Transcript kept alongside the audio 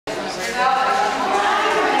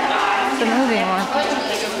the moving one.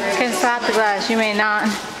 You can stop the glass. You may not.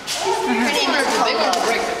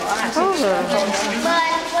 Oh. But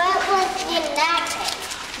what was in that case?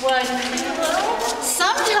 What?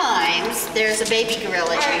 Sometimes there's a baby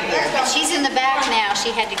gorilla in here, but she's in the back now.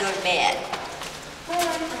 She had to go to bed.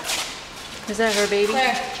 Is that her baby?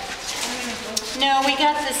 No, we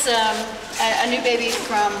got this a new baby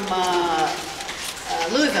from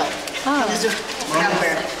Louisville. Oh.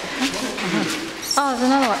 Oh, there's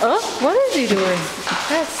another one. Oh, what is he doing?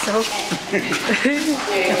 That's so.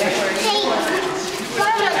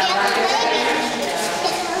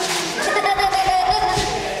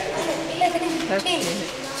 That's cute.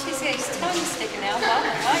 She's got his tongue sticking out.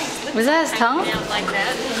 Was that his tongue? Out like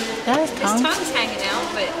that. That his tongue? His tongue's hanging out,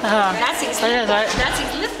 but that's his That lip. is right. That's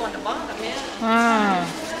his lip on the bottom, yeah.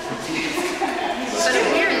 But up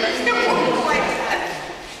here, let's go.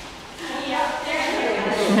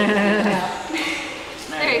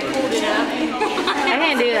 There, he pulled it up. I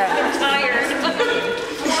can't do that. I'm tired.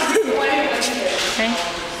 Okay.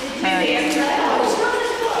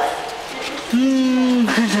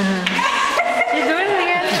 He's doing it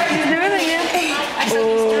again. He's doing it again.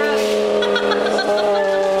 Oh.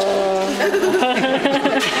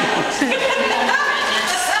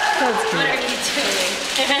 That's cute. What are you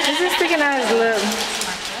doing? He's just sticking out his lip.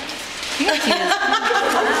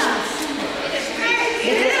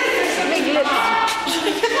 Big lips.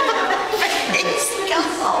 He's sleeping.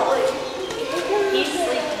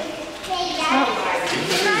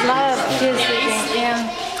 A lot of kids sleeping. Yeah.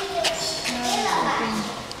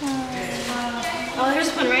 Oh,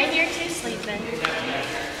 there's one right here too, sleeping.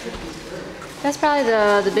 That's probably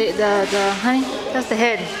the honey. That's the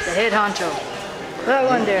head honcho. That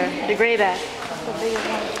one there, the gray back. That's the biggest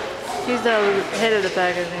one. He's the head of the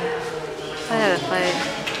pack, I think. I had a fight.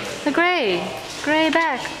 The gray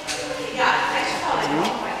back.